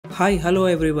Hi, hello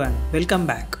everyone, welcome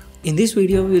back. In this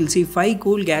video, we will see 5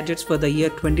 cool gadgets for the year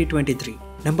 2023.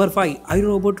 Number 5.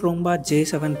 iRobot Roomba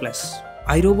J7 Plus.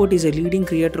 iRobot is a leading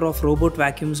creator of robot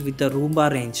vacuums with the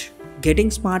Roomba range. Getting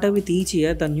smarter with each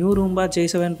year, the new Roomba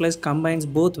J7 Plus combines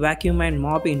both vacuum and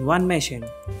mop in one machine.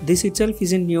 This itself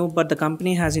isn't new, but the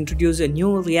company has introduced a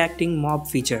new reacting mop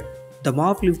feature. The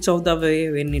mop lifts out the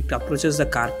way when it approaches the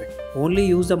carpet. Only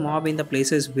use the mop in the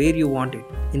places where you want it.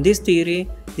 In this theory,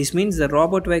 this means the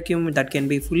robot vacuum that can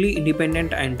be fully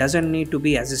independent and doesn't need to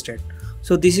be assisted.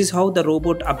 So this is how the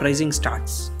robot uprising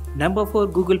starts. Number 4.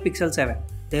 Google Pixel 7.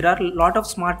 There are a lot of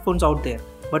smartphones out there,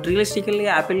 but realistically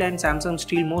Apple and Samsung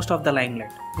steal most of the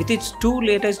limelight. With its two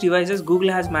latest devices,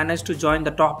 Google has managed to join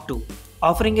the top 2,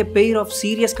 offering a pair of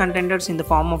serious contenders in the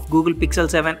form of Google Pixel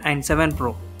 7 and 7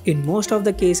 Pro. In most of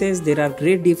the cases, there are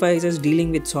great devices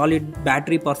dealing with solid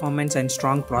battery performance and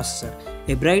strong processor,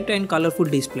 a bright and colorful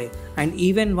display, and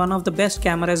even one of the best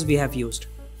cameras we have used.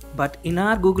 But in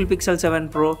our Google Pixel 7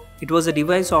 Pro, it was the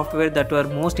device software that we were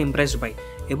most impressed by,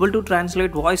 able to translate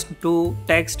voice to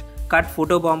text, cut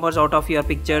photo bombers out of your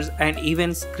pictures, and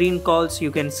even screen calls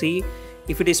you can see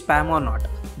if it is spam or not.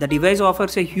 The device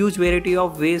offers a huge variety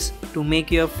of ways to make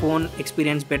your phone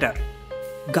experience better.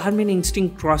 Garmin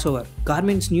Instinct Crossover.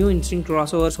 Garmin's new Instinct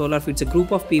Crossover Solar fits a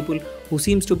group of people who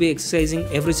seems to be exercising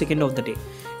every second of the day.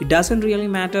 It doesn't really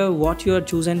matter what your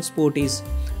chosen sport is.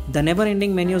 The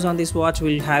never-ending menus on this watch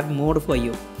will have mode for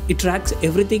you. It tracks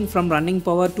everything from running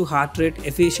power to heart rate,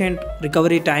 efficient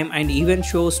recovery time, and even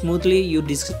shows smoothly you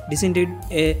descended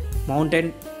a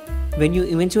mountain. When you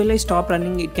eventually stop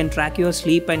running, it can track your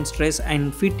sleep and stress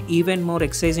and fit even more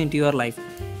exercise into your life.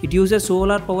 It uses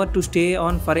solar power to stay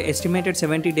on for an estimated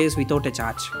 70 days without a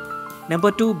charge.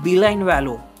 Number 2. Beeline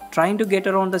Valo. Trying to get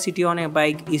around the city on a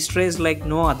bike is stress like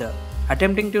no other.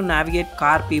 Attempting to navigate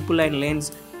car, people and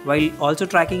lanes while also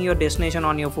tracking your destination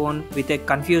on your phone with a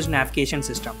confused navigation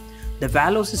system. The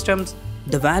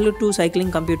Valo 2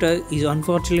 cycling computer is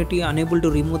unfortunately unable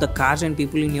to remove the cars and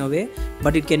people in your way,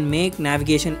 but it can make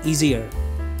navigation easier.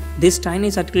 This tiny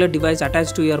circular device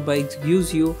attached to your bike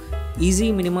gives you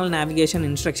easy minimal navigation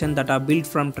instructions that are built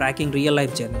from tracking real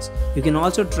life journeys. You can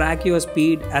also track your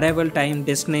speed, arrival time,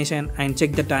 destination and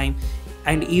check the time,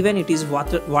 and even it is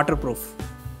waterproof.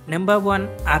 Number 1.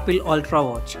 Apple Ultra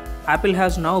Watch. Apple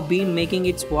has now been making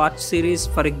its watch series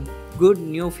for a good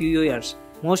new few years.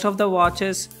 Most of the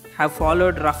watches have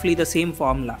followed roughly the same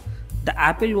formula. The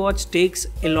Apple Watch takes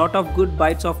a lot of good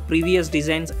bites of previous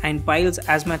designs and piles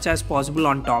as much as possible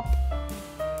on top.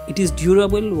 It is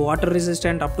durable, water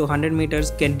resistant up to 100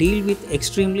 meters, can deal with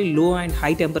extremely low and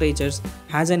high temperatures,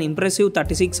 has an impressive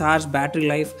 36 hours battery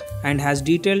life, and has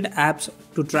detailed apps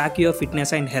to track your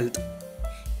fitness and health.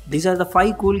 These are the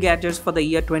 5 cool gadgets for the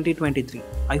year 2023.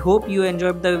 I hope you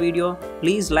enjoyed the video.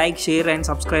 Please like, share and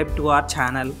subscribe to our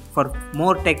channel for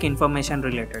more tech information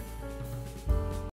related.